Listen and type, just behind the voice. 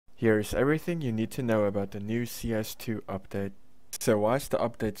Here's everything you need to know about the new Cs2 update. So why is the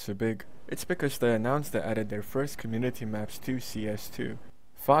update so big? It's because they announced they added their first community maps to Cs2.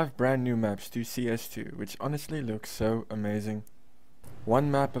 5 brand new maps to Cs2, which honestly looks so amazing. 1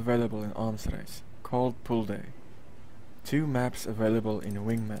 map available in Arms Race, called Pool Day. 2 maps available in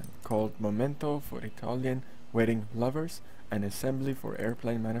Wingman, called Momento for Italian wedding lovers and Assembly for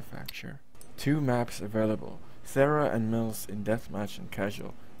airplane manufacture. 2 maps available, Thera and Mills in Deathmatch and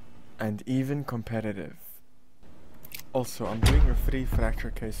Casual, and even competitive. Also, I'm doing a free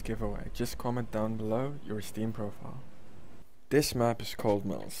fracture case giveaway. Just comment down below your Steam profile. This map is called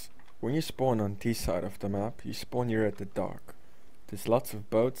Mills. When you spawn on this side of the map, you spawn here at the dock. There's lots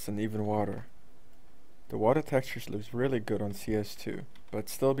of boats and even water. The water textures looks really good on CS2, but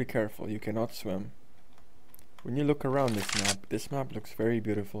still be careful, you cannot swim. When you look around this map looks very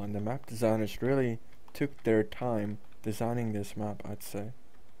beautiful, and the map designers really took their time designing this map, I'd say.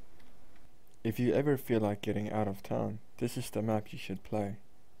 If you ever feel like getting out of town, this is the map you should play.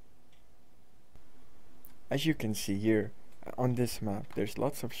 As you can see here, on this map there's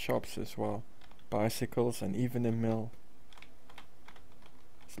lots of shops as well, bicycles and even a mill.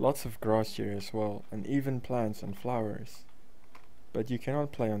 There's lots of grass here as well, and even plants and flowers. But you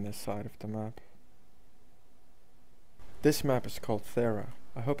cannot play on this side of the map. This map is called Thera.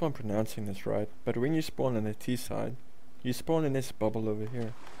 I hope I'm pronouncing this right, but when you spawn on the T side, you spawn in this bubble over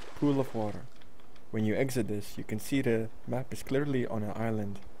here, pool of water. When you exit this, you can see the map is clearly on an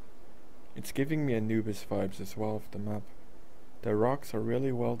island. It's giving me Anubis vibes as well of the map. The rocks are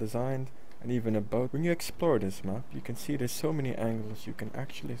really well designed, and even a boat. When you explore this map, you can see there's so many angles you can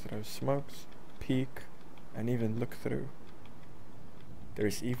actually throw smokes, peek, and even look through.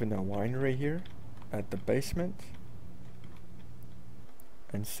 There's even a winery here at the basement.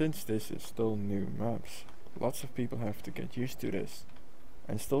 And since this is still new maps, lots of people have to get used to this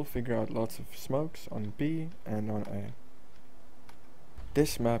and still figure out lots of smokes on B and on A.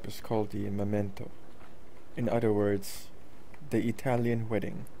 This map is called the Memento. In other words, the Italian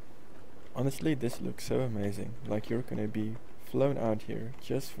wedding. Honestly, this looks so amazing, like you're gonna be flown out here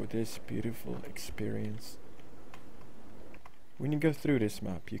just for this beautiful experience. When you go through this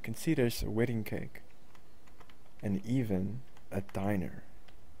map, you can see there's a wedding cake and even a diner.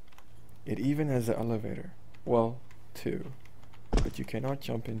 It even has an elevator. Well, 2. But you cannot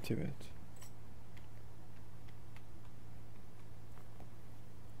jump into it.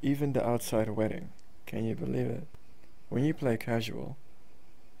 Even the outside wedding. Can you believe it? When you play casual,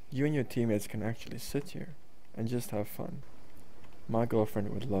 you and your teammates can actually sit here and just have fun. My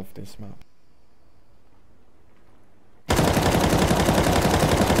girlfriend would love this map.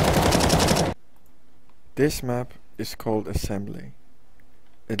 This map is called Assembly.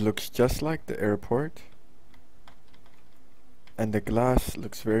 It looks just like the airport, and the glass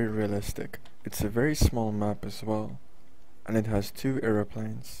looks very realistic. It's a very small map as well, and it has 2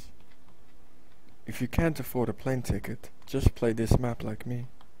 aeroplanes. If you can't afford a plane ticket, just play this map like me.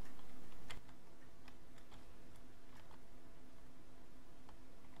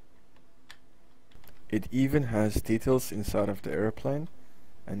 It even has details inside of the airplane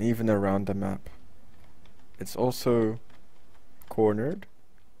and even around the map. It's also cornered.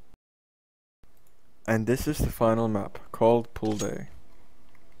 And this is the final map, called Pool Day.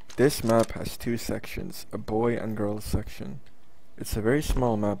 This map has 2 sections, a boy and girl section. It's a very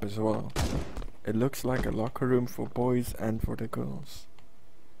small map as well. It looks like a locker room for boys and for the girls.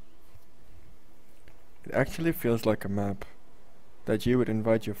 It actually feels like a map that you would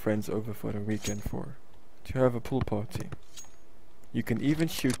invite your friends over for the weekend for, to have a pool party. You can even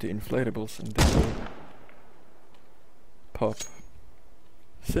shoot the inflatables and they will pop.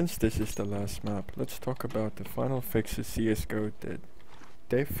 Since this is the last map, let's talk about the final fixes Csgo did.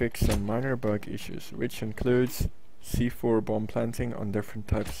 They fixed some minor bug issues, which includes C4 bomb planting on different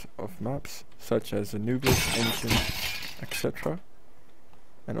types of maps, such as Anubis, Engine, etc.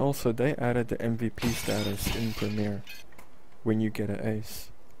 And also they added the MVP status in Premiere when you get an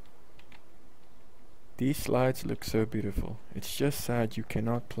ace. These slides look so beautiful. It's just sad you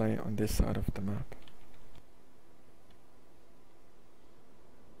cannot play on this side of the map.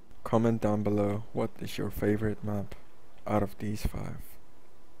 Comment down below what is your favorite map out of these 5.